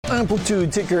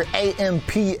Amplitude, ticker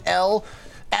AMPL,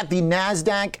 at the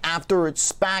NASDAQ after its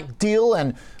SPAC deal.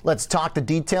 And let's talk the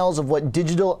details of what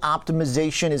digital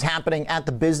optimization is happening at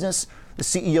the business. The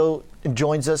CEO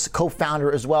joins us,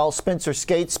 co-founder as well, Spencer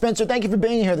Skates. Spencer, thank you for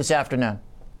being here this afternoon.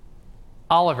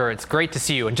 Oliver, it's great to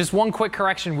see you. And just one quick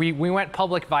correction, we went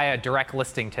public via direct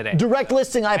listing today. Direct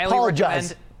listing, I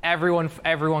apologize.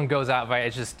 Everyone goes out via,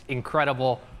 it's just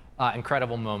incredible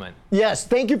moment. Yes,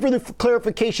 thank you for the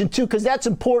clarification too, because that's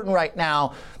important right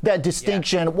now, that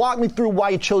distinction. Yeah. Walk me through why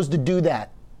you chose to do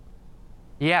that.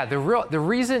 Yeah, the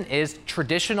reason is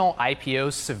traditional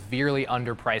IPOs severely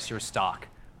underprice your stock.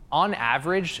 On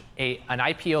average, an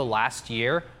IPO last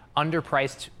year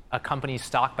underpriced a company's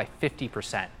stock by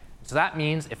 50%. So that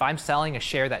means if I'm selling a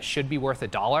share that should be worth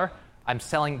 $1,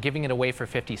 I'm giving it away for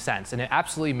 50 cents, and it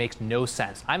absolutely makes no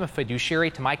sense. I'm a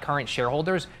fiduciary to my current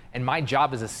shareholders, and my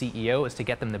job as a CEO is to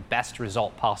get them the best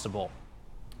result possible.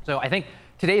 So I think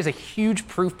today is a huge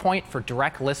proof point for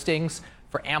direct listings,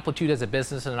 for Amplitude as a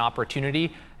business and an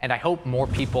opportunity, and I hope more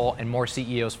people and more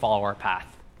CEOs follow our path.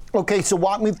 Okay, so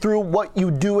walk me through what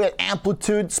you do at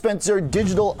Amplitude, Spencer.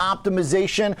 Digital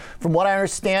optimization, from what I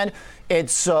understand,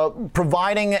 it's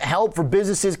providing help for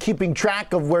businesses keeping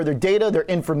track of where their data, their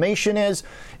information is.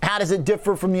 How does it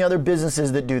differ from the other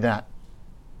businesses that do that?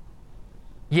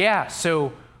 Yeah,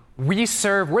 so we're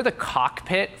the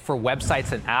cockpit for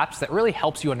websites and apps that really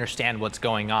helps you understand what's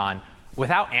going on.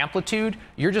 Without Amplitude,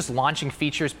 you're just launching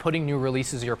features, putting new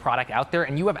releases of your product out there,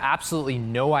 and you have absolutely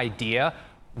no idea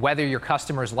whether your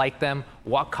customers like them,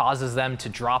 what causes them to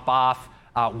drop off,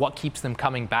 what keeps them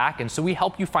coming back. And so we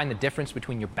help you find the difference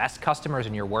between your best customers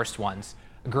and your worst ones.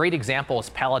 A great example is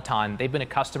Peloton. They've been a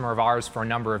customer of ours for a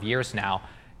number of years now.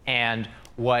 And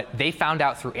what they found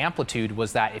out through Amplitude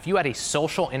was that if you had a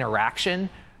social interaction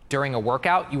during a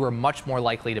workout, you were much more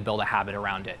likely to build a habit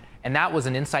around it. And that was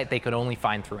an insight they could only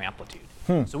find through Amplitude.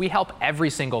 So we help every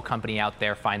single company out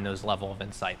there find those level of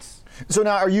insights. So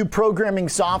now, are you programming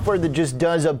software that just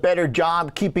does a better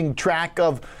job keeping track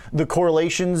of the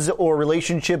correlations or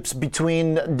relationships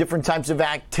between different types of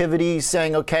activities,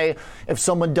 saying, okay, if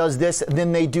someone does this,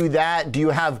 then they do that? Do you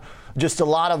have just a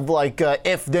lot of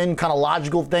if-then kind of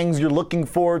logical things you're looking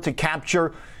for to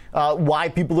capture why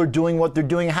people are doing what they're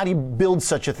doing? How do you build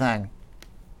such a thing?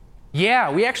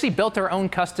 Yeah, we actually built our own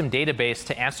custom database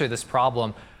to answer this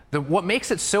problem. What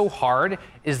makes it so hard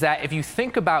is that if you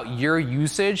think about your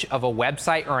usage of a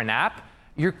website or an app,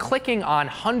 you're clicking on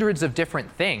hundreds of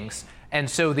different things. And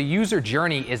so the user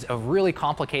journey is a really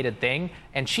complicated thing,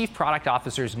 and chief product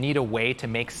officers need a way to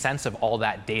make sense of all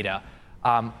that data.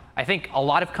 I think a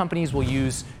lot of companies will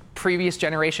use previous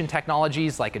generation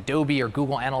technologies like Adobe or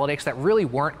Google Analytics that really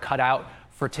weren't cut out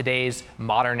for today's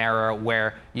modern era,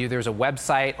 where there's a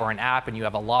website or an app and you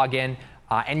have a login,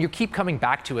 and you keep coming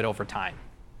back to it over time.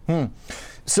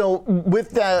 So with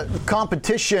the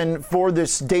competition for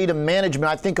this data management,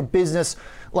 I think a business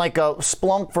like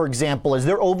Splunk, for example, is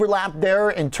there overlap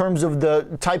there in terms of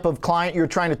the type of client you're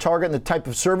trying to target and the type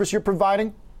of service you're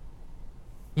providing?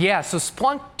 Yeah, so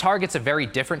Splunk targets a very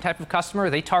different type of customer.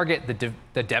 They target the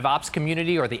DevOps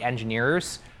community or the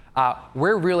engineers.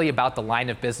 We're really about the line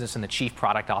of business and the chief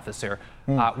product officer.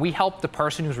 We help the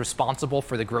person who's responsible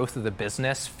for the growth of the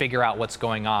business figure out what's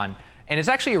going on. And it's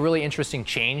actually a really interesting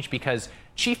change because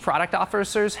chief product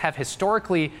officers have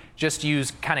historically just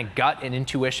used kind of gut and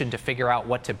intuition to figure out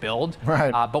what to build. Right.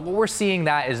 But what we're seeing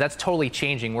that's totally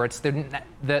changing, where it's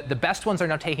the best ones are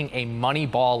now taking a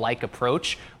Moneyball-like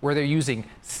approach, where they're using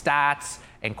stats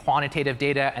and quantitative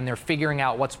data, and they're figuring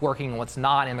out what's working and what's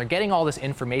not, and they're getting all this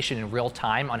information in real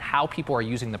time on how people are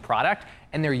using the product,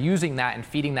 and they're using that and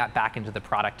feeding that back into the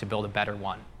product to build a better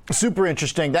one. Super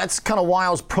interesting. That's kind of why I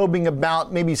was probing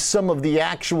about maybe some of the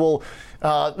actual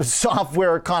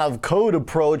software kind of code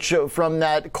approach from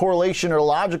that correlation or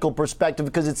logical perspective,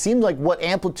 because it seems like what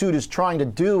Amplitude is trying to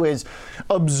do is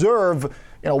observe,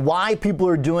 why people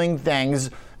are doing things,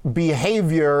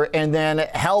 behavior, and then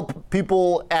help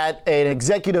people at an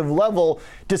executive level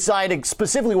decide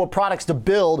specifically what products to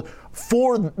build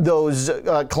for those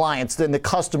clients and the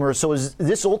customers. So is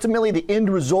this ultimately the end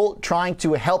result, trying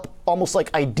to help almost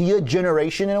like idea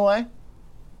generation in a way?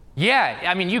 Yeah,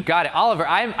 I mean, you got it. Oliver,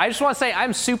 I just want to say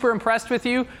I'm super impressed with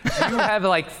you. You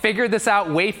have figured this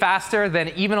out way faster than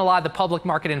even a lot of the public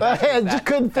market investors. I just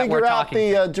couldn't figure out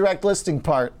the direct listing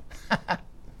part.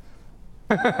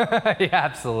 Yeah,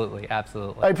 absolutely.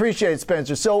 I appreciate it,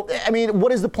 Spencer. So, I mean,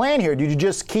 what is the plan here? Do you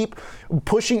just keep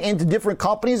pushing into different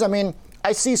companies? I mean,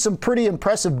 I see some pretty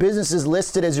impressive businesses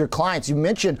listed as your clients. You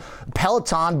mentioned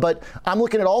Peloton, but I'm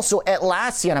looking at also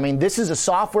Atlassian. I mean, this is a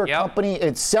software company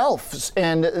itself,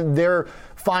 and they're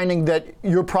finding that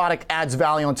your product adds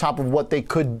value on top of what they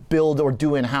could build or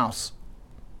do in-house.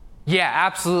 Yeah,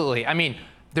 absolutely. I mean,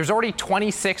 there's already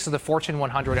 26 of the Fortune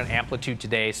 100 on Amplitude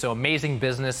today, so amazing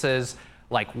businesses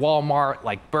like Walmart,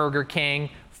 like Burger King,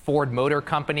 Ford Motor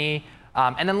Company,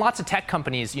 and then lots of tech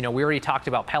companies. We already talked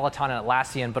about Peloton and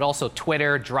Atlassian, but also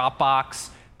Twitter, Dropbox,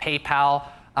 PayPal.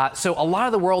 So a lot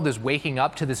of the world is waking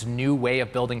up to this new way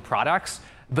of building products.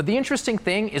 But the interesting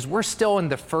thing is we're still in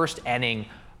the first inning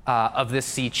of this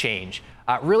sea change.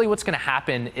 Really what's going to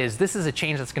happen is this is a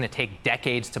change that's going to take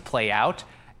decades to play out.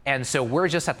 And so we're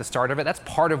just at the start of it. That's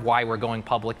part of why we're going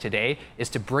public today, is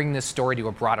to bring this story to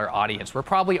a broader audience. We're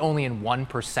probably only in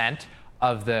 1%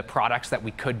 of the products that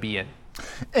we could be in.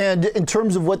 And in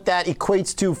terms of what that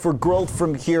equates to for growth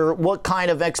from here, what kind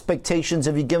of expectations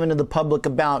have you given to the public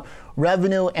about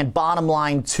revenue and bottom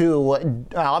line too?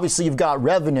 Obviously, you've got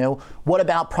revenue. What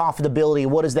about profitability?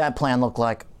 What does that plan look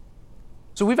like?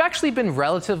 So we've actually been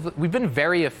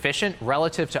very efficient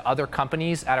relative to other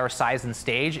companies at our size and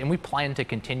stage, and we plan to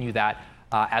continue that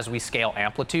as we scale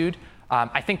Amplitude.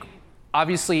 I think,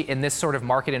 obviously, in this sort of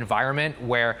market environment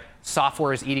where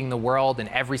software is eating the world and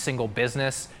every single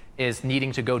business is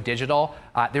needing to go digital,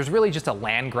 there's really just a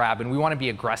land grab, and we want to be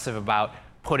aggressive about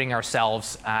putting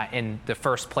ourselves in the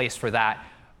first place for that.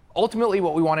 Ultimately,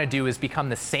 what we want to do is become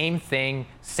the same thing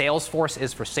Salesforce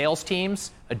is for sales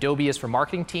teams, Adobe is for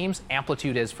marketing teams,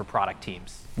 Amplitude is for product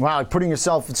teams. Wow, putting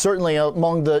yourself certainly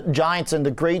among the giants and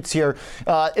the greats here.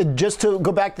 Just to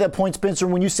go back to that point, Spencer,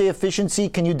 when you say efficiency,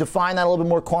 can you define that a little bit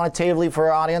more quantitatively for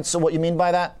our audience, so what you mean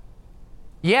by that?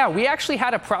 Yeah, we actually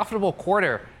had a profitable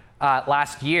quarter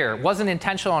last year. It wasn't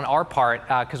intentional on our part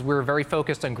because we were very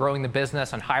focused on growing the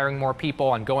business, on hiring more people,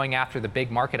 on going after the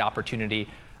big market opportunity.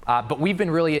 But we've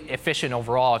been really efficient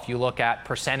overall if you look at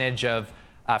percentage of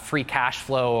free cash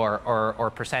flow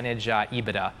or percentage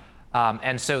EBITDA.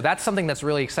 And so that's something that's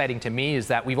really exciting to me, is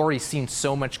that we've already seen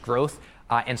so much growth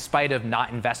in spite of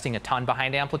not investing a ton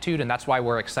behind Amplitude. And that's why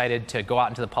we're excited to go out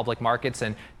into the public markets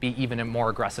and be even more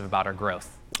aggressive about our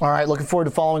growth. All right, looking forward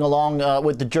to following along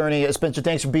with the journey. Spencer,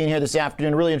 thanks for being here this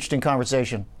afternoon. Really interesting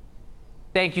conversation.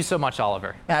 Thank you so much,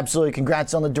 Oliver. Absolutely.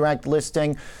 Congrats on the direct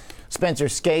listing. Spencer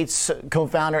Skates,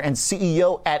 co-founder and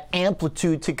CEO at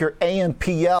Amplitude, ticker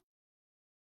AMPL.